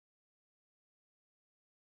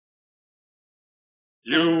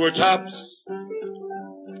You were Tops.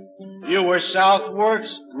 You were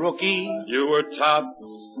Southwark's rookie. You were Tops.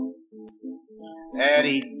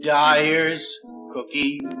 Eddie Dyer's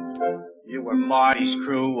cookie. You were Marty's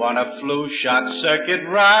crew on a flu-shot circuit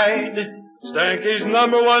ride. Stanky's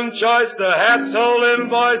 #1 choice, the Hat's whole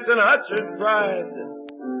invoice, and Hutch's pride.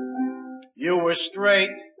 You were straight.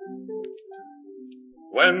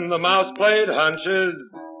 When the mouse played hunches.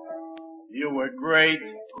 You were great.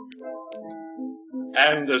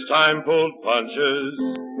 And as time pulled punches,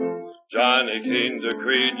 Johnny Keene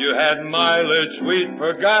decreed you had mileage we'd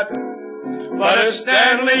forgotten. But if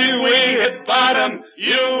Stanley we hit bottom,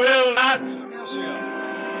 you will not. There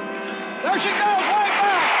she goes, way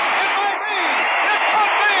back. It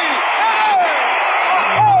could be.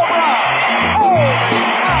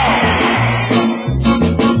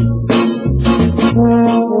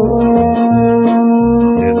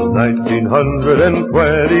 In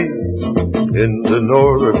 1920, in the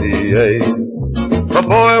Nora, PA, a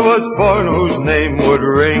boy was born whose name would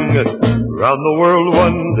ring round the world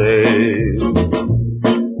one day.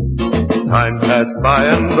 Time passed by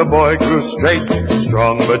and the boy grew straight,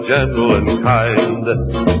 strong but gentle and kind.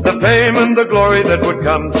 The fame and the glory that would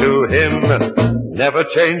come to him never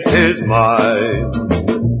changed his mind.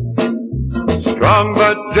 Strong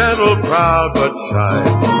but gentle, proud but shy,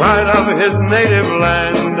 pride of his native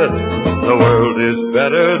land. The world is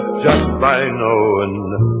better just by knowing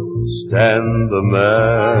Stan the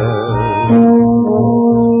man.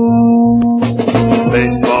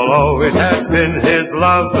 Baseball always had been his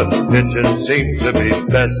love, pitching seemed to be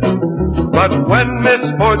best. But when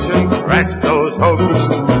misfortune crashed those hopes,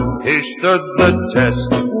 he stood the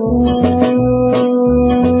test.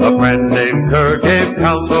 A friend named Kerr gave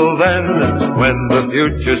counsel then, when the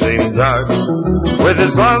future seemed dark. With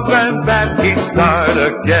his glove and bat he'd start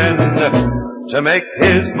again to make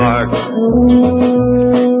his mark.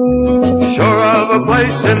 Sure of a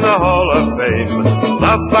place in the Hall of Fame,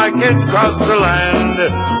 loved by kids across the land.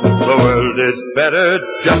 The world is better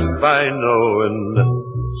just by knowing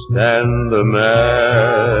Stan the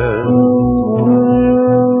man.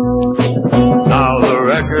 Now the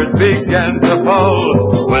records began to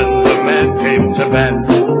fall when the man came to bat.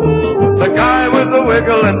 The guy with the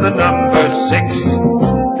wiggle and the number 6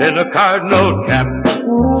 in a cardinal cap.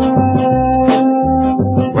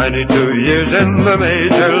 22 years in the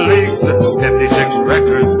major leagues, 56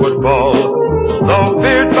 records would fall. Though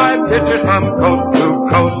feared by pitchers from coast to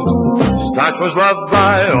coast, Stosh was loved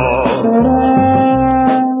by all.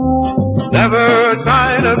 Never a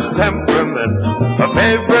sign of temperament, a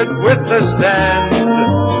favorite with the stand.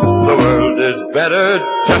 The world is better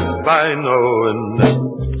just by knowing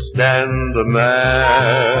Stan the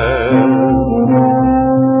man.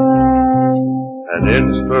 An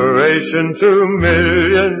inspiration to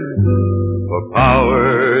millions, for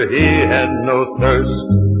power he had no thirst.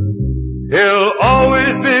 He'll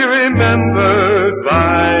always be remembered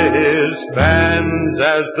by his fans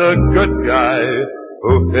as the good guy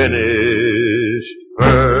who finished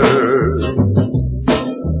first.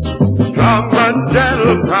 Strong but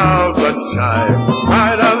gentle, proud but shy,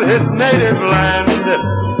 pride of his native land.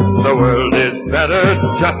 The world is better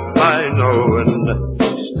just by knowing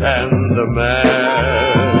Stan the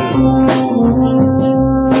man.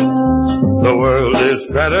 The world is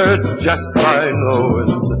better just by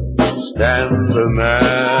knowing Stan the man.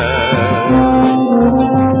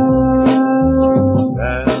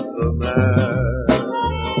 Stan the man.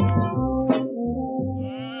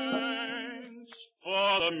 Thanks for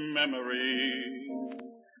the memory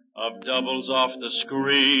of doubles off the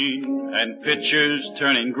screen and pitchers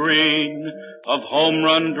turning green, of home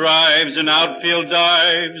run drives and outfield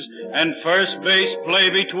dives and first base play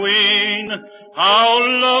between. How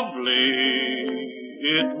lovely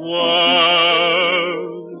it was.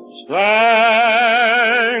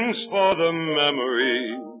 Thanks for the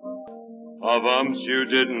memory of umps you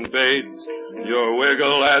didn't bait, your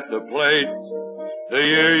wiggle at the plate, the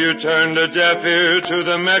year you turned a deaf ear to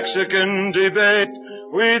the Mexican debate.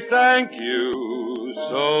 We thank you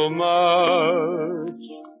so much.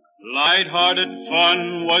 Light-hearted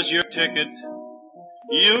fun was your ticket.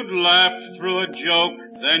 You'd laugh through a joke,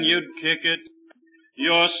 then you'd kick it.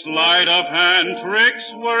 Your sleight of hand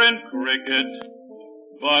tricks were in cricket,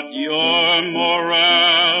 but your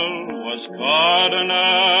morale was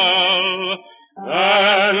cardinal.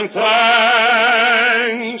 And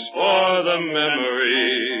thanks for the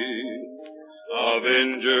memory of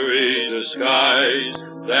injury disguised,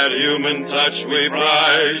 that human touch we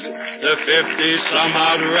prize. The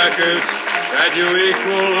 50-some-odd records that you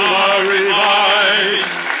equal or revise,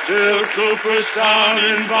 till Cooperstown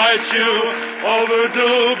invites you,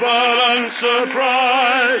 overdue but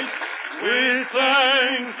unsurprised. We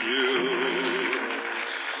thank you.